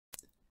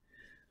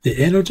The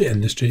energy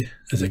industry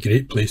is a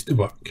great place to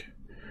work,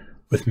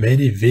 with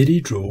many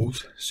varied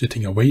roles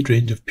suiting a wide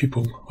range of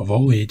people of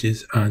all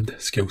ages and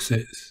skill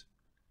sets.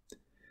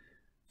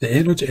 The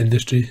energy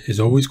industry is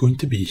always going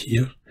to be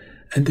here,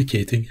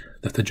 indicating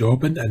that a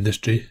job in the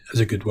industry is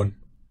a good one.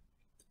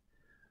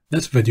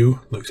 This video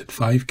looks at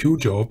 5 cool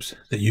jobs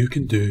that you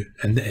can do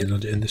in the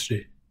energy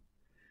industry.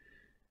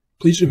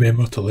 Please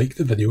remember to like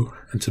the video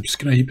and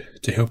subscribe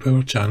to help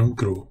our channel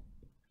grow.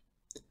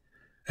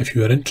 If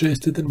you are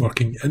interested in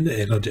working in the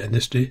energy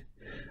industry,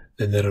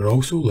 then there are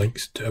also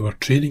links to our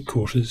training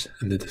courses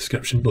in the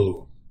description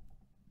below.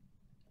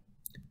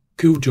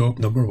 Cool job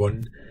number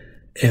 1,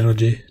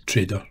 Energy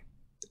Trader.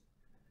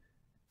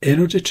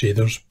 Energy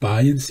traders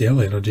buy and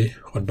sell energy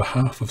on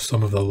behalf of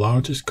some of the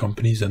largest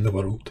companies in the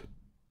world.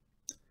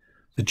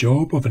 The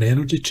job of an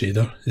energy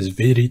trader is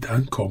varied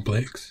and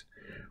complex,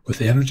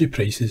 with energy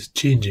prices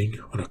changing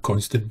on a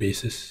constant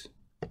basis.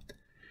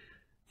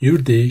 Your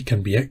day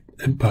can be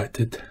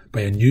impacted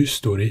by a news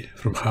story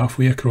from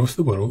halfway across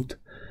the world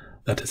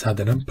that has had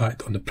an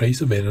impact on the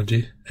price of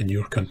energy in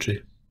your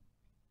country.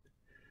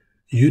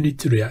 You need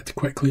to react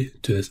quickly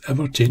to this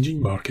ever-changing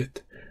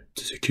market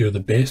to secure the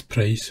best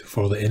price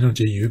for the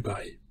energy you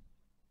buy.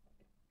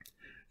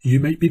 You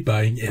might be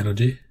buying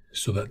energy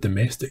so that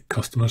domestic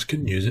customers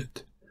can use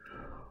it,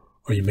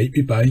 or you might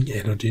be buying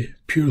energy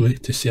purely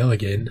to sell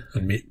again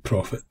and make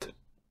profit.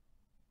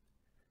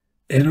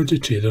 Energy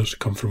traders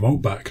come from all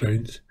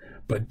backgrounds,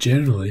 but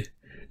generally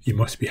you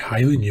must be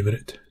highly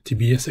numerate to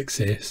be a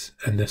success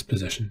in this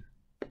position.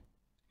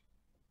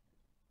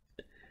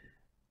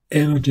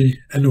 Energy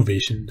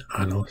Innovation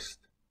Analyst.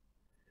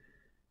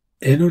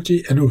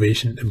 Energy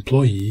innovation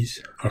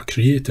employees are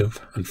creative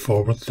and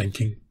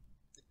forward-thinking.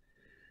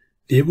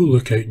 They will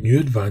look out new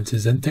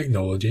advances in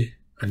technology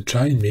and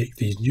try and make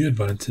these new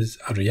advances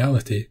a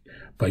reality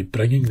by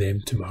bringing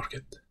them to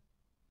market.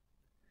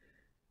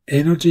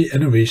 Energy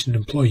innovation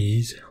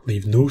employees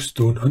leave no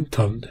stone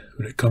unturned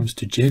when it comes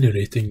to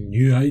generating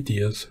new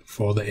ideas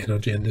for the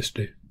energy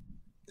industry.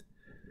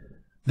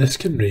 This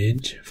can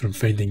range from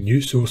finding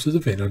new sources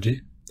of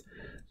energy,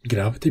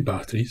 gravity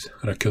batteries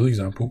are a cool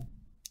example,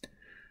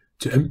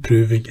 to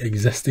improving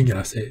existing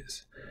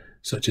assets,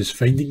 such as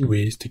finding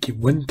ways to keep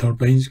wind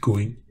turbines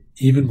going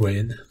even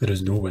when there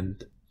is no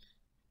wind.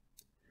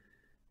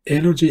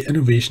 Energy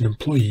innovation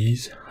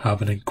employees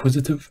have an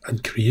inquisitive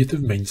and creative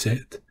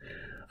mindset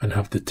and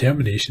have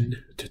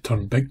determination to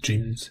turn big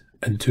dreams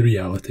into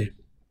reality.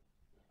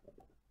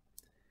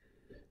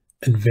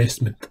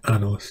 Investment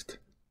Analyst.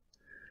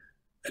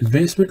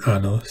 Investment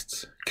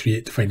analysts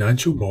create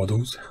financial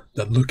models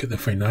that look at the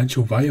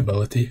financial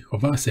viability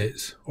of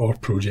assets or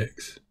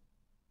projects.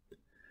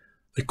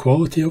 The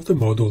quality of the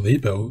model they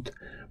build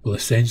will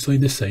essentially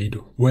decide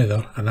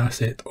whether an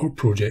asset or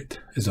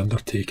project is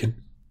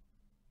undertaken.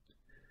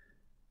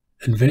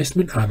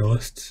 Investment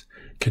analysts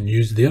can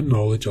use their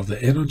knowledge of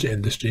the energy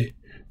industry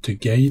to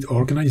guide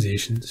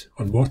organisations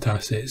on what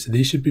assets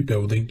they should be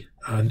building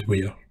and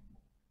where.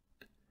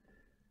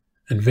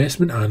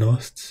 Investment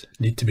analysts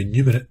need to be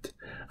numerate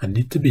and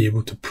need to be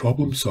able to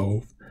problem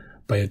solve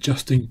by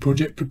adjusting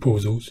project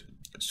proposals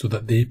so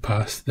that they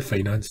pass the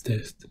finance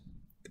test.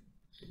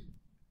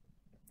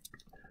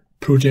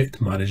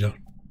 Project Manager.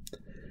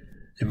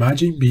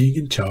 Imagine being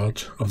in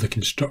charge of the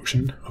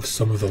construction of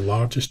some of the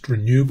largest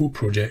renewable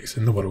projects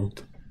in the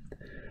world.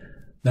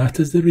 That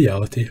is the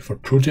reality for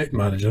project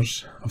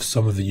managers of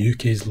some of the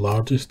UK's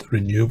largest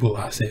renewable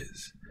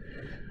assets,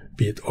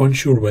 be it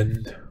onshore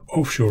wind,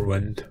 offshore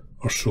wind,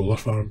 or solar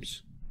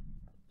farms.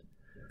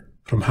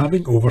 From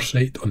having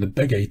oversight on the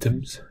big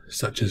items,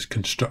 such as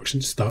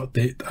construction start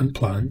date and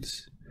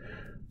plans,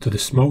 to the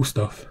small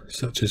stuff,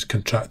 such as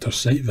contractor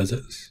site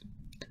visits,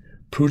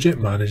 project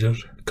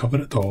managers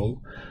cover it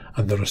all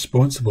and are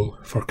responsible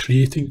for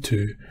creating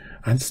to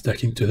and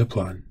sticking to the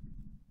plan.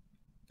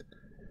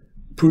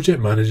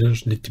 Project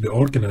managers need to be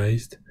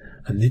organised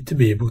and need to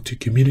be able to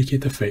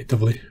communicate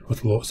effectively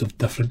with lots of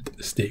different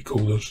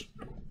stakeholders.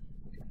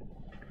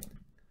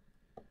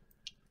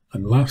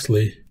 And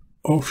lastly,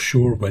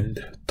 offshore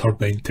wind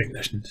turbine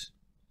technicians.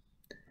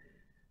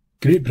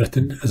 Great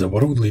Britain is a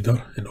world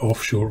leader in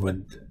offshore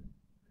wind.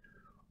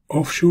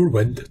 Offshore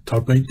wind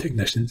turbine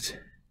technicians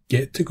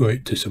get to go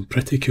out to some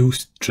pretty cool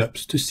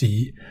trips to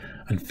sea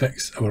and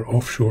fix our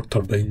offshore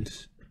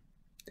turbines.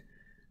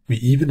 We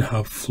even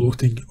have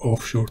floating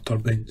offshore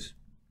turbines.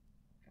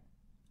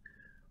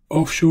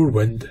 Offshore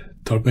wind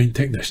turbine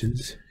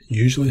technicians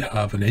usually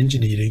have an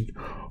engineering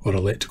or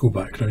electrical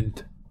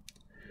background.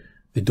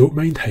 They don't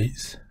mind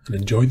heights and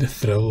enjoy the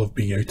thrill of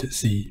being out at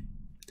sea.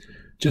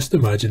 Just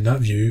imagine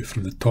that view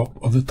from the top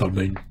of the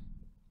turbine.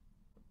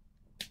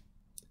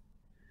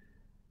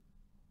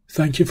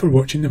 Thank you for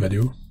watching the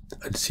video,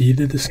 and see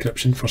the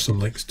description for some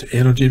links to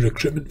energy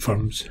recruitment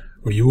firms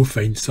where you will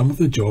find some of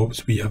the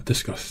jobs we have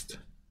discussed.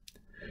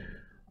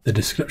 The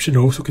description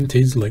also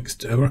contains links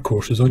to our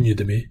courses on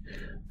Udemy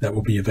that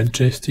will be of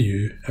interest to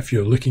you if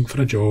you are looking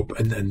for a job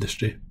in the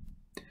industry.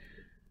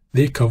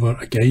 They cover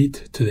a guide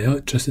to the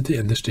electricity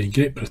industry in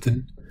Great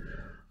Britain,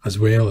 as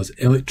well as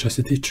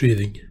electricity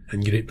trading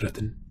in Great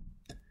Britain.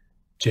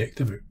 check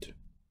them out.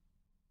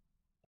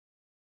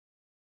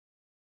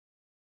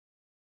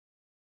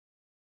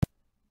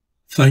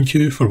 Thank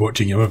you for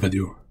watching our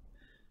video.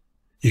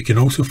 You can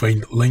also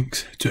find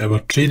links to our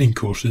training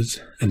courses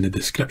in the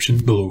description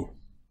below.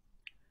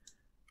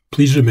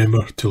 Please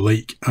remember to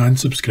like and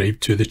subscribe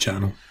to the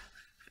channel.